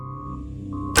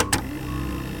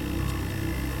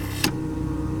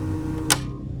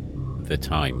the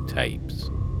time tapes.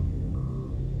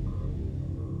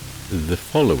 The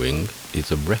following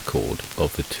is a record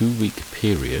of the 2-week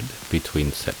period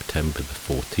between September the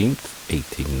 14th,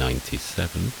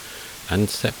 1897 and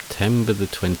September the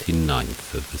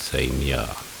 29th of the same year.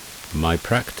 My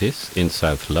practice in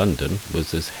South London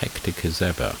was as hectic as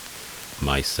ever,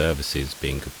 my services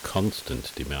being of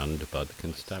constant demand by the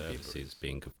constabularies.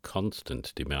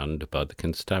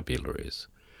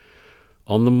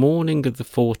 On the morning of the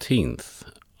 14th,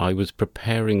 I was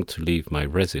preparing to leave my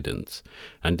residence,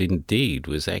 and indeed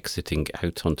was exiting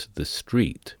out onto the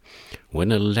street,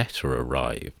 when a letter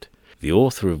arrived, the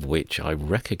author of which I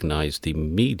recognized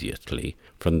immediately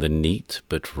from the neat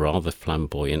but rather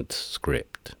flamboyant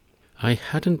script. I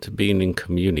hadn't been in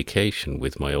communication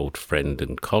with my old friend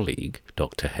and colleague,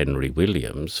 Dr. Henry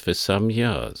Williams, for some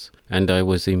years, and I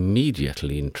was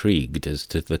immediately intrigued as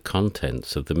to the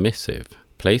contents of the missive.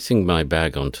 Placing my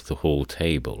bag onto the hall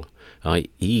table, I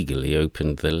eagerly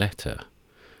opened the letter.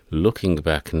 Looking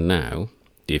back now,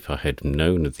 if I had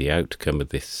known of the outcome of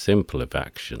this simple of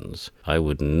actions, I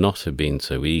would not have been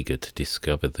so eager to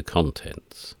discover the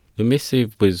contents. The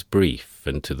missive was brief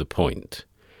and to the point.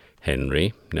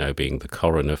 Henry, now being the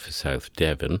coroner for South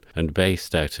Devon and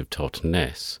based out of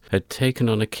Totnes, had taken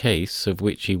on a case of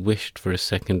which he wished for a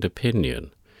second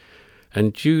opinion,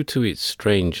 and due to its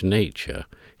strange nature,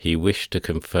 he wished to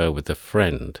confer with a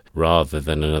friend rather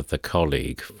than another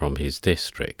colleague from his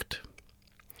district.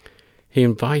 He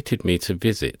invited me to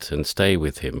visit and stay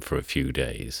with him for a few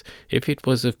days, if it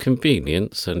was of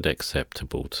convenience and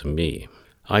acceptable to me.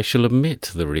 I shall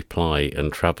omit the reply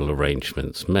and travel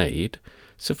arrangements made.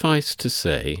 Suffice to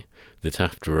say that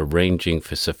after arranging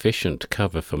for sufficient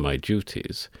cover for my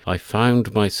duties, I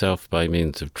found myself by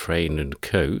means of train and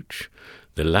coach,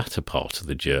 the latter part of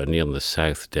the journey on the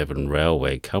South Devon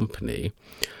Railway Company,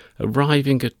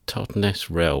 arriving at Totnes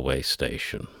railway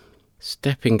station.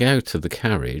 Stepping out of the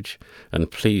carriage,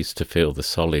 and pleased to feel the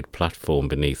solid platform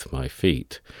beneath my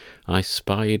feet, I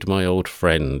spied my old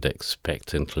friend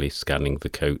expectantly scanning the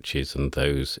coaches and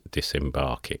those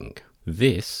disembarking.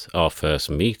 This, our first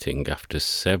meeting after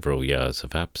several years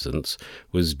of absence,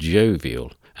 was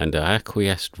jovial, and I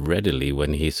acquiesced readily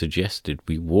when he suggested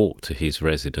we walk to his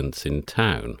residence in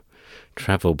town,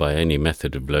 travel by any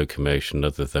method of locomotion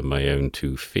other than my own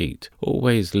 2 feet,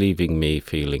 always leaving me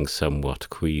feeling somewhat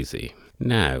queasy.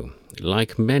 Now,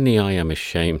 like many I am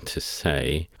ashamed to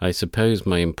say, I suppose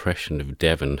my impression of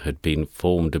Devon had been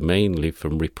formed mainly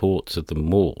from reports of the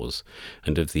moors,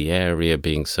 and of the area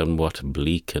being somewhat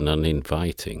bleak and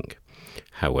uninviting.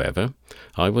 However,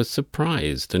 I was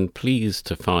surprised and pleased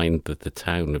to find that the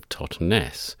town of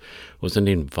Totnes was an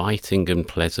inviting and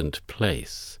pleasant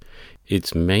place,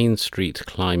 its main street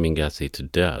climbing as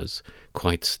it does,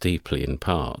 quite steeply in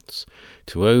parts,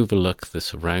 to overlook the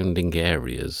surrounding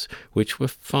areas, which were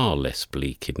far less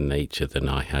bleak in nature than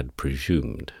I had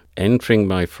presumed. Entering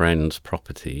my friend's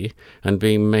property, and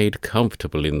being made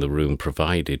comfortable in the room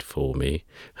provided for me,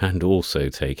 and also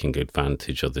taking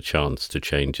advantage of the chance to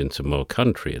change into more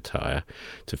country attire,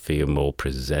 to feel more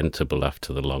presentable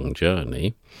after the long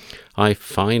journey, I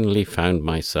finally found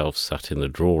myself sat in the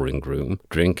drawing-room,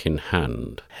 drink in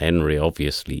hand, Henry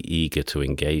obviously eager to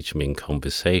engage me in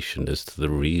conversation as to the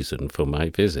reason for my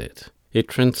visit. It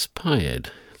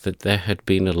transpired that there had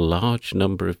been a large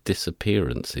number of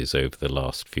disappearances over the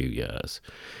last few years,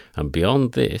 and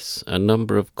beyond this a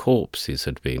number of corpses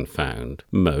had been found,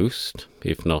 most,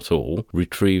 if not all,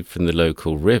 retrieved from the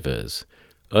local rivers,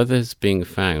 others being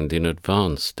found in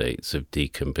advanced states of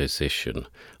decomposition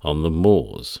on the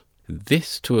moors.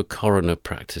 This, to a coroner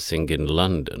practising in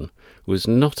London, was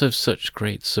not of such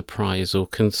great surprise or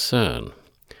concern.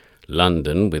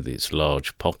 London, with its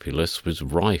large populace, was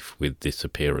rife with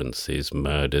disappearances,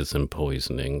 murders and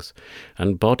poisonings,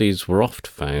 and bodies were oft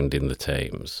found in the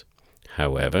Thames.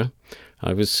 However,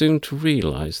 I was soon to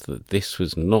realise that this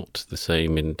was not the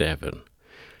same in Devon.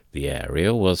 The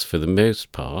area was for the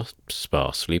most part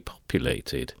sparsely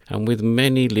populated, and with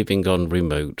many living on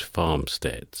remote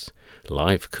farmsteads.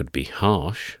 Life could be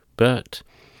harsh, but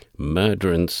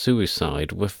murder and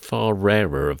suicide were far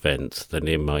rarer events than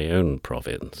in my own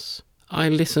province. I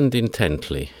listened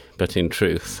intently, but in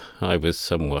truth I was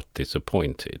somewhat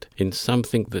disappointed in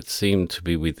something that seemed to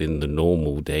be within the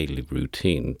normal daily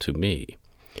routine to me.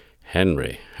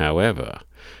 Henry, however,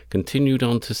 continued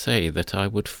on to say that I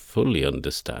would fully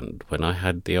understand when I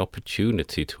had the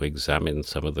opportunity to examine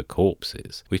some of the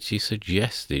corpses, which he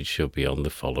suggested should be on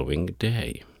the following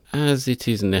day. As it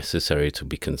is necessary to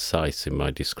be concise in my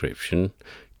description,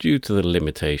 due to the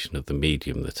limitation of the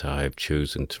medium that I have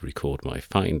chosen to record my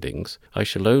findings, I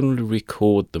shall only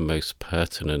record the most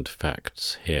pertinent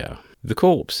facts here. The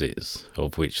corpses,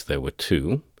 of which there were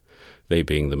 2, they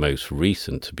being the most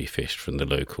recent to be fished from the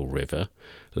local river,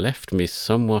 left me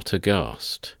somewhat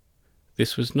aghast.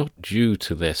 This was not due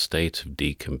to their state of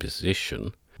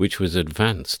decomposition, which was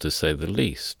advanced to say the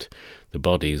least, the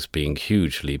bodies being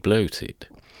hugely bloated.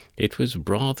 It was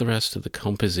rather as to the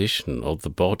composition of the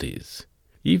bodies.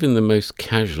 Even the most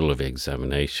casual of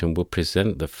examination will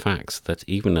present the facts that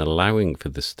even allowing for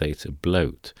the state of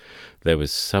bloat, there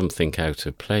was something out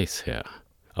of place here.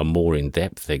 A more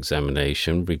in-depth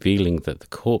examination revealing that the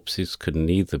corpses could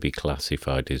neither be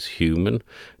classified as human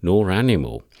nor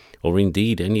animal, or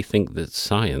indeed anything that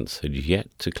science had yet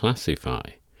to classify.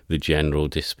 The general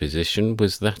disposition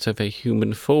was that of a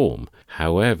human form.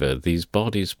 However, these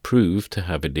bodies proved to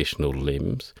have additional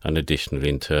limbs and additional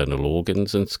internal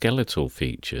organs and skeletal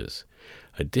features,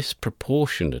 a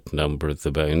disproportionate number of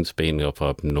the bones being of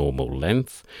abnormal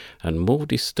length, and more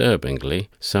disturbingly,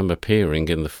 some appearing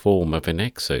in the form of an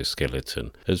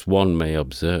exoskeleton, as one may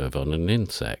observe on an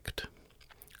insect.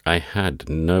 I had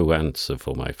no answer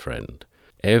for my friend.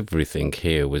 Everything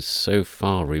here was so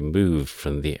far removed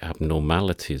from the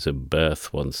abnormalities of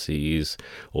birth one sees,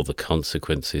 or the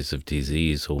consequences of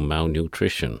disease or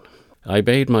malnutrition. I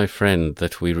bade my friend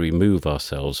that we remove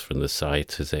ourselves from the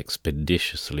site as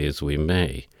expeditiously as we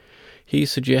may, he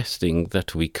suggesting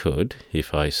that we could,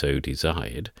 if I so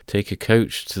desired, take a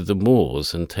coach to the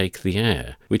moors and take the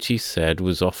air, which he said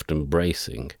was often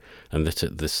bracing, and that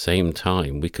at the same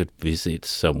time we could visit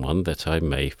someone that I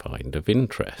may find of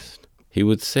interest. He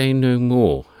would say no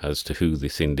more as to who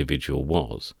this individual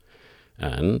was,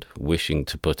 and, wishing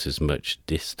to put as much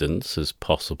distance as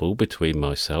possible between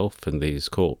myself and these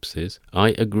corpses,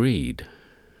 I agreed.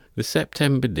 The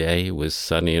September day was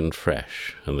sunny and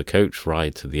fresh, and the coach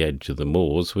ride to the edge of the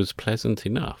moors was pleasant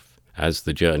enough. As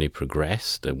the journey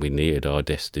progressed and we neared our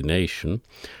destination,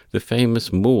 the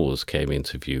famous moors came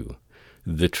into view,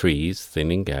 the trees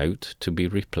thinning out to be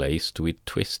replaced with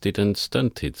twisted and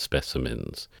stunted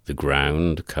specimens, the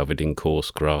ground covered in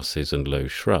coarse grasses and low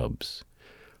shrubs.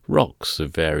 Rocks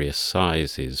of various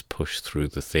sizes pushed through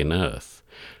the thin earth,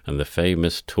 and the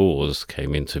famous tors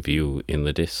came into view in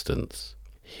the distance.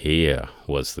 Here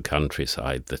was the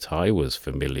countryside that I was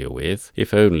familiar with,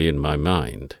 if only in my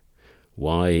mind.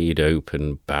 Wide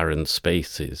open, barren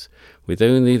spaces, with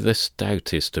only the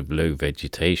stoutest of low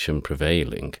vegetation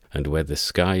prevailing, and where the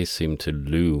sky seemed to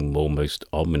loom almost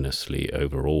ominously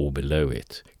over all below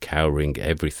it, cowering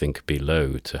everything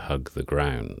below to hug the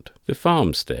ground. The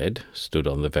farmstead stood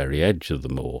on the very edge of the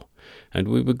moor, and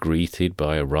we were greeted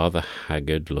by a rather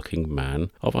haggard-looking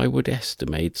man of, I would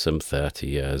estimate, some 30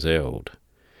 years old.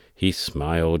 He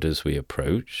smiled as we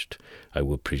approached. I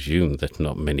would presume that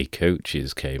not many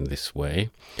coaches came this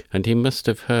way, and he must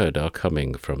have heard our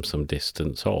coming from some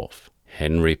distance off.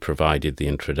 Henry provided the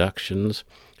introductions,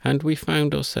 and we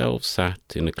found ourselves sat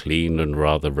in a clean and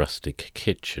rather rustic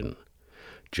kitchen.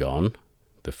 John,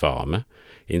 the farmer,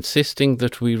 insisting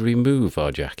that we remove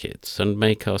our jackets and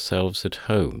make ourselves at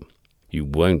home. You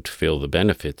won't feel the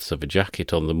benefits of a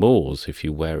jacket on the moors if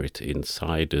you wear it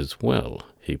inside as well,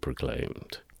 he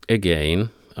proclaimed.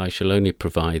 Again, I shall only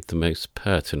provide the most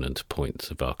pertinent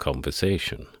points of our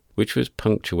conversation, which was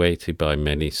punctuated by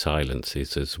many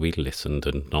silences as we listened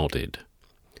and nodded.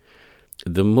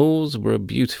 The moors were a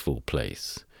beautiful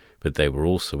place, but they were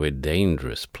also a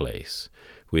dangerous place,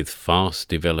 with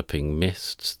fast-developing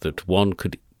mists that one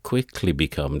could quickly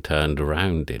become turned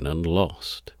around in and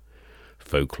lost.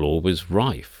 Folklore was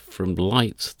rife, from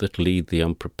lights that lead the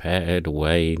unprepared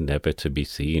away never to be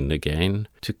seen again,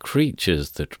 to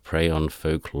creatures that prey on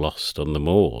folk lost on the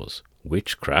moors.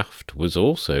 Witchcraft was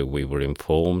also, we were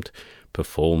informed,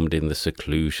 performed in the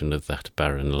seclusion of that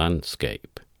barren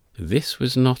landscape. This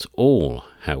was not all,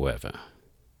 however.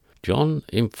 John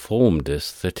informed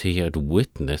us that he had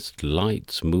witnessed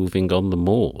lights moving on the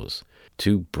moors,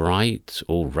 too bright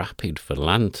or rapid for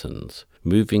lanterns,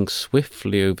 moving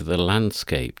swiftly over the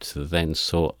landscape to then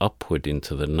soar upward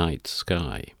into the night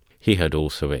sky. He had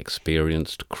also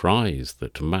experienced cries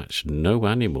that matched no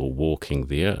animal walking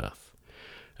the earth.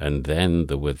 And then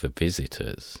there were the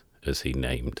visitors, as he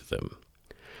named them.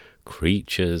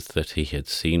 Creatures that he had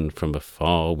seen from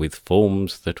afar with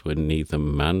forms that were neither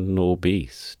man nor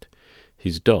beast.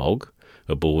 His dog,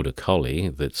 a border collie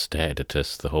that stared at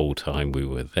us the whole time we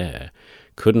were there,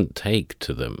 couldn't take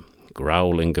to them,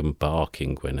 growling and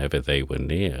barking whenever they were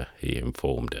near, he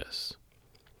informed us.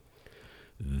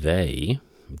 They,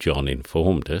 John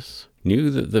informed us, knew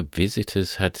that the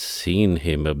visitors had seen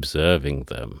him observing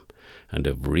them, and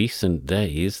of recent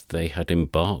days they had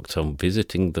embarked on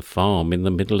visiting the farm in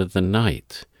the middle of the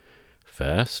night,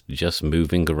 first just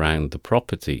moving around the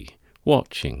property,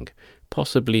 watching,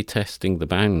 possibly testing the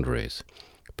boundaries,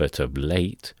 but of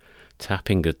late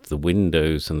tapping at the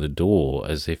windows and the door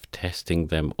as if testing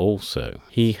them also.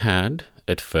 He had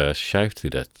at first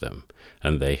shouted at them,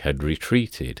 and they had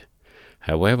retreated.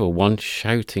 However, once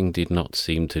shouting did not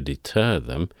seem to deter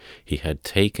them, he had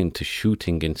taken to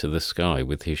shooting into the sky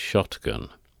with his shotgun.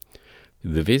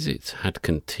 The visits had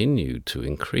continued to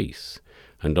increase,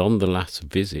 and on the last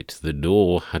visit the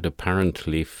door had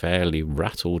apparently fairly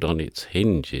rattled on its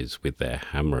hinges with their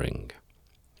hammering.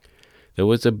 There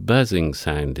was a buzzing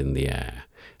sound in the air,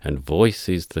 and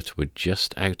voices that were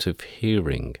just out of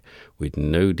hearing, with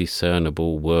no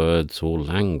discernible words or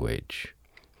language.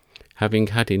 Having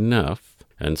had enough,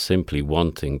 and simply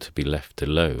wanting to be left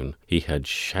alone, he had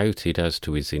shouted as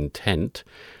to his intent,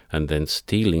 and then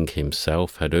steeling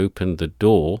himself had opened the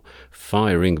door,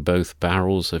 firing both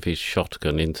barrels of his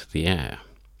shotgun into the air.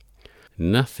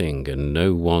 Nothing and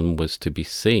no one was to be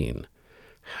seen.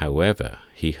 However,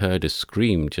 he heard a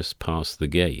scream just past the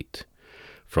gate.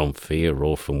 From fear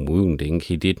or from wounding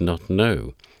he did not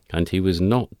know, and he was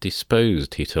not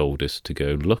disposed, he told us, to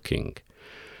go looking.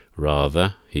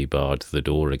 Rather, he barred the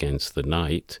door against the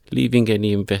night, leaving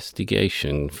any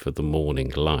investigation for the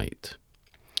morning light.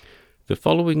 The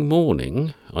following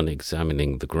morning, on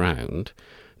examining the ground,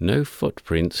 no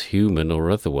footprints, human or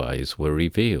otherwise, were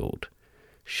revealed.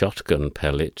 Shotgun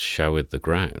pellets showered the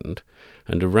ground,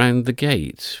 and around the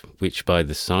gate, which by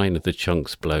the sign of the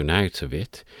chunks blown out of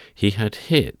it, he had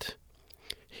hit.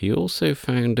 He also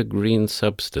found a green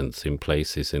substance in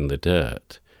places in the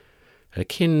dirt,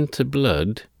 akin to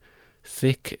blood,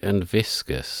 thick and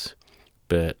viscous,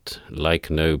 but like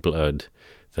no blood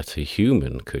that a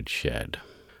human could shed.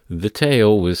 The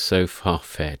tale was so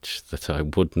far-fetched that I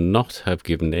would not have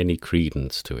given any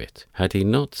credence to it, had he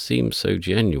not seemed so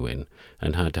genuine,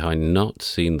 and had I not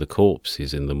seen the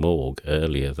corpses in the morgue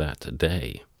earlier that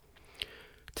day.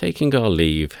 Taking our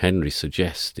leave, Henry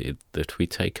suggested that we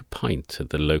take a pint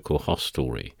at the local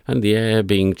hostelry, and the air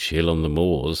being chill on the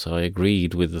moors, I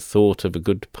agreed with the thought of a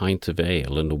good pint of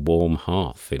ale and a warm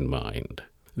hearth in mind.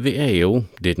 The ale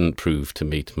didn't prove to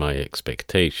meet my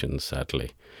expectations,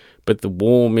 sadly, but the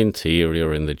warm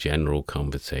interior and the general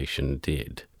conversation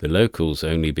did, the locals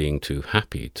only being too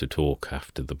happy to talk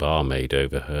after the barmaid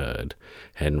overheard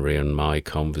Henry and my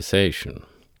conversation.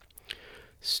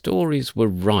 Stories were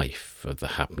rife of the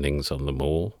happenings on the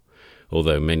moor,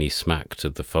 although many smacked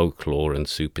of the folklore and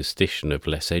superstition of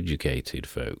less educated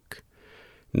folk.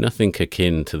 Nothing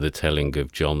akin to the telling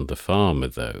of John the farmer,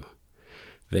 though.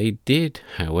 They did,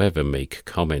 however, make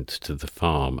comment to the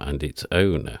farm and its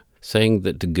owner, saying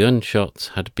that gunshots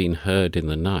had been heard in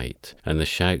the night, and the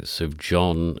shouts of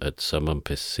John at some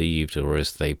unperceived or,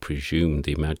 as they presumed,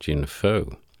 imagined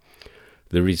foe.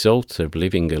 The result of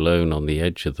living alone on the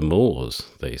edge of the moors,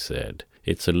 they said.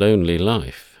 It's a lonely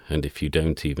life, and if you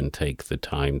don't even take the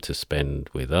time to spend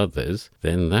with others,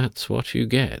 then that's what you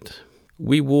get.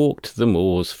 We walked the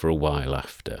moors for a while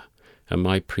after, and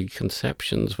my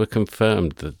preconceptions were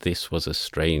confirmed that this was a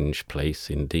strange place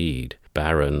indeed,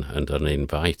 barren and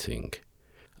uninviting.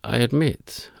 I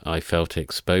admit I felt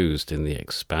exposed in the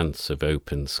expanse of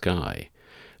open sky,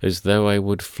 as though I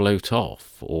would float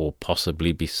off or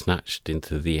possibly be snatched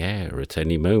into the air at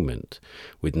any moment,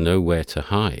 with nowhere to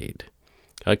hide.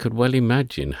 I could well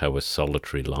imagine how a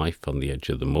solitary life on the edge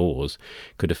of the moors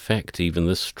could affect even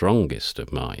the strongest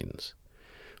of minds.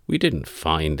 We didn't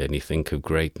find anything of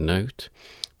great note,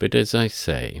 but as I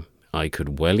say, I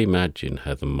could well imagine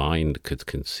how the mind could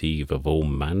conceive of all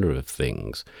manner of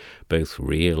things, both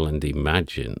real and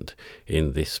imagined,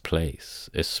 in this place,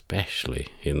 especially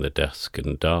in the dusk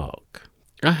and dark.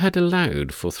 I had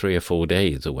allowed for 3 or 4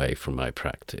 days away from my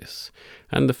practice,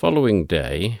 and the following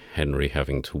day, Henry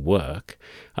having to work,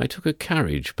 I took a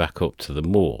carriage back up to the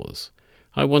moors.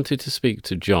 I wanted to speak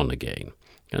to John again,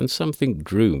 and something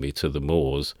drew me to the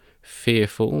moors,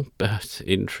 fearful but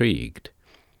intrigued.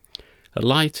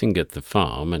 Alighting at the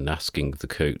farm and asking the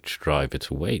coach driver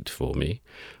to wait for me,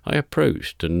 I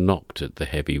approached and knocked at the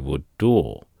heavy wood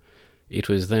door. It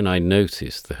was then I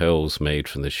noticed the holes made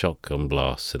from the shotgun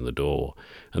blasts in the door,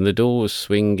 and the door was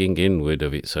swinging inward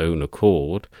of its own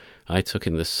accord. I took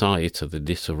in the sight of the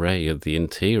disarray of the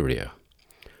interior.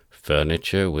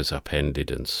 Furniture was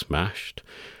upended and smashed,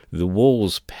 the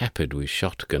walls peppered with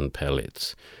shotgun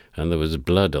pellets, and there was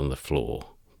blood on the floor,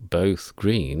 both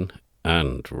green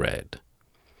and red.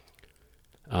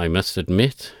 I must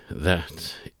admit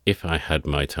that, if I had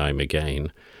my time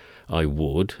again, I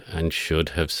would and should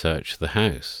have searched the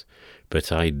house,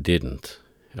 but I didn't.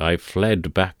 I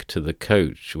fled back to the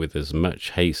coach with as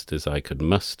much haste as I could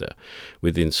muster,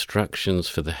 with instructions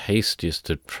for the hastiest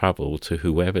of travel to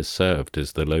whoever served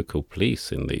as the local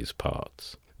police in these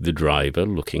parts. The driver,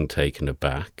 looking taken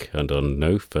aback, and on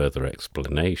no further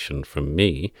explanation from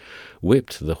me,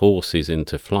 whipped the horses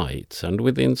into flight, and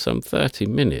within some 30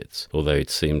 minutes, although it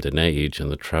seemed an age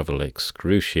and the travel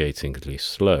excruciatingly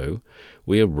slow,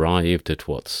 we arrived at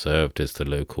what served as the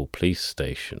local police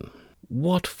station.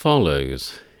 What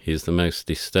follows is the most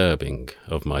disturbing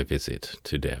of my visit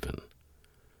to Devon.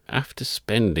 After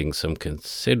spending some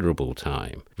considerable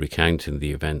time recounting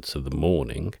the events of the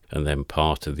morning, and then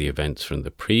part of the events from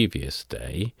the previous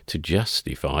day, to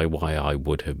justify why I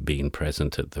would have been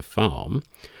present at the farm,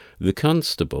 the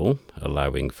constable,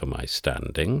 allowing for my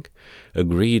standing,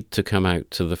 agreed to come out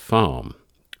to the farm,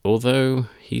 although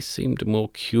he seemed more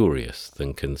curious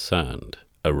than concerned.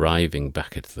 Arriving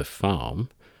back at the farm,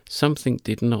 something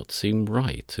did not seem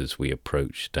right as we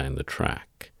approached down the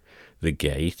track. The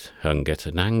gate hung at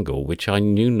an angle which I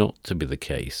knew not to be the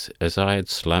case, as I had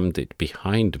slammed it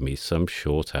behind me some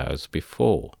short hours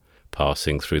before.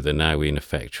 Passing through the now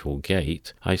ineffectual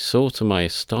gate, I saw to my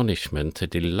astonishment a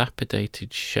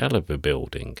dilapidated shell of a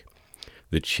building.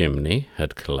 The chimney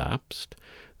had collapsed,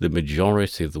 the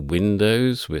majority of the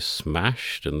windows were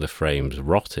smashed and the frames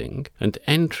rotting, and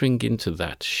entering into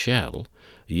that shell,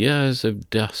 years of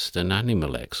dust and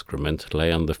animal excrement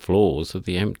lay on the floors of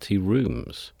the empty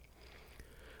rooms.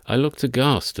 I looked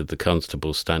aghast at the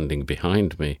constable standing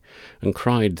behind me, and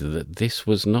cried that this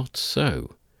was not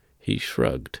so. He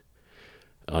shrugged.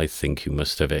 "I think you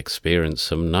must have experienced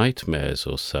some nightmares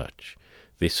or such.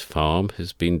 This farm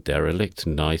has been derelict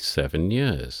nigh 7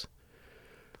 years.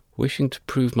 Wishing to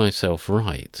prove myself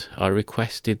right, I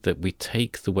requested that we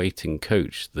take the waiting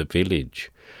coach to the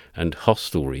village and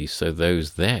hostelry so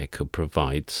those there could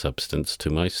provide substance to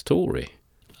my story.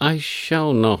 I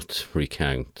shall not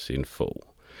recount in full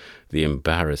the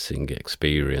embarrassing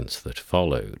experience that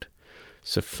followed.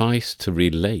 Suffice to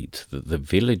relate that the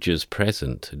villagers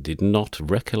present did not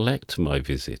recollect my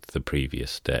visit the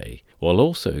previous day, while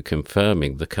also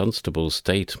confirming the constable's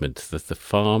statement that the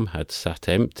farm had sat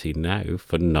empty now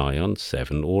for nigh on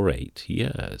 7 or 8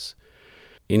 years.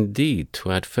 Indeed,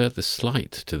 to add further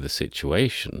slight to the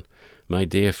situation, my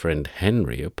dear friend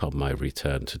Henry, upon my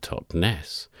return to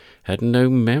Totnes, had no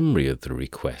memory of the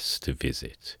request to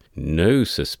visit. No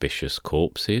suspicious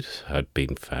corpses had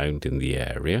been found in the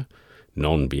area,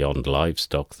 none beyond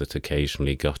livestock that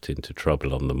occasionally got into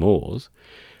trouble on the moors,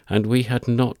 and we had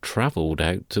not travelled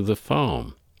out to the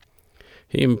farm.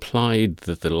 He implied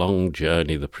that the long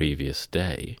journey the previous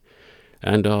day,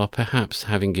 and our perhaps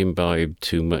having imbibed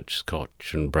too much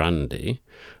Scotch and brandy,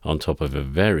 on top of a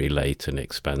very late and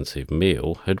expansive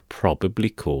meal, had probably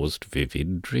caused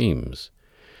vivid dreams.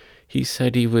 He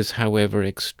said he was, however,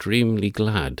 extremely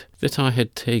glad that I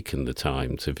had taken the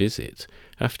time to visit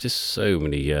after so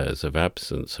many years of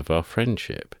absence of our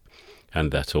friendship,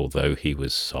 and that although he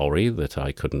was sorry that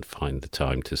I couldn't find the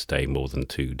time to stay more than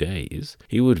 2 days,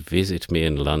 he would visit me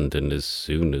in London as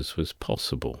soon as was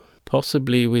possible.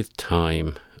 Possibly with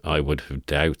time I would have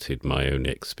doubted my own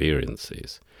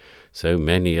experiences, so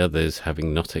many others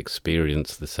having not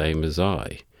experienced the same as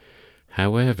I.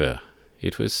 However,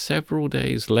 it was several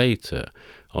days later,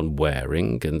 on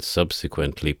wearing and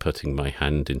subsequently putting my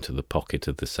hand into the pocket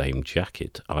of the same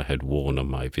jacket I had worn on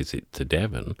my visit to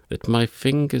Devon, that my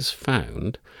fingers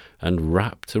found and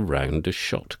wrapped around a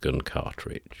shotgun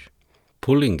cartridge.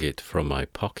 Pulling it from my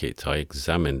pocket, I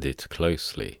examined it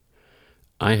closely.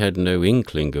 I had no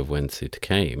inkling of whence it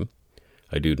came.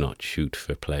 I do not shoot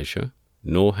for pleasure,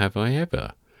 nor have I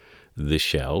ever. The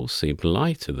shell seemed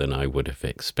lighter than I would have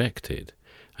expected,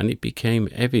 and it became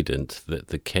evident that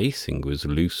the casing was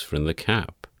loose from the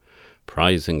cap.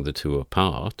 Prizing the two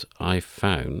apart, I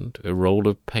found a roll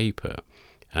of paper,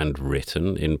 and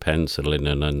written in pencil in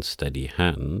an unsteady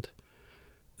hand,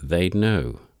 "They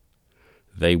know.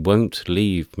 They won't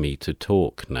leave me to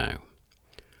talk now.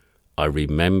 I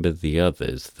remember the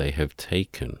others they have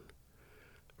taken.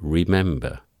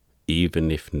 Remember, even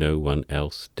if no one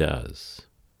else does."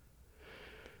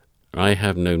 I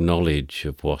have no knowledge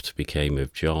of what became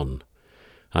of John.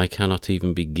 I cannot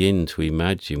even begin to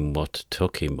imagine what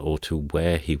took him or to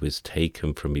where he was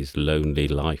taken from his lonely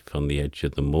life on the edge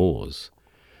of the moors.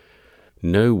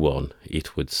 No one,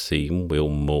 it would seem, will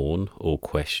mourn or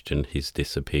question his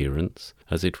disappearance,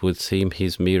 as it would seem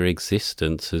his mere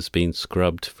existence has been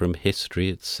scrubbed from history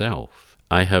itself.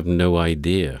 I have no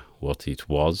idea what it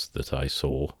was that I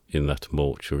saw in that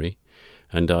mortuary,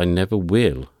 and I never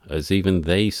will, as even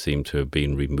they seem to have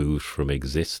been removed from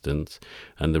existence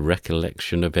and the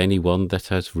recollection of anyone that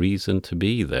has reason to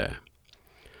be there.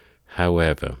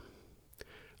 However,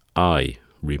 I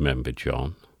remember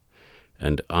John,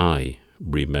 and I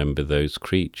remember those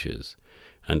creatures,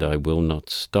 and I will not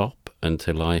stop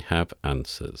until I have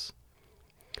answers.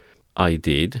 I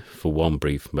did, for one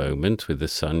brief moment, with the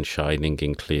sun shining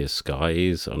in clear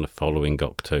skies on a following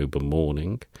October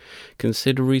morning,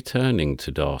 consider returning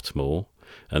to Dartmoor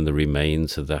and the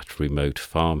remains of that remote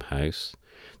farmhouse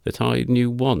that I knew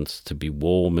once to be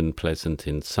warm and pleasant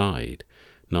inside,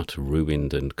 not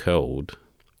ruined and cold,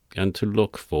 and to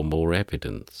look for more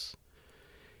evidence.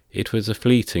 It was a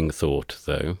fleeting thought,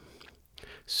 though,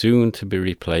 soon to be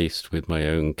replaced with my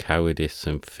own cowardice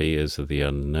and fears of the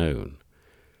unknown.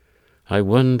 I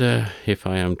wonder if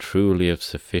I am truly of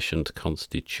sufficient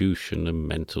constitution and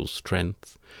mental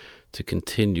strength to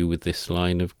continue with this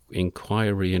line of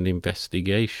inquiry and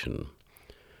investigation.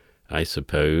 I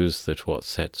suppose that what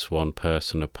sets one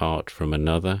person apart from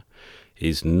another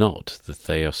is not that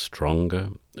they are stronger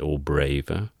or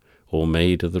braver or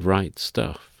made of the right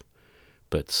stuff,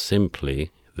 but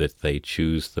simply that they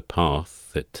choose the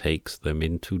path that takes them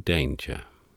into danger.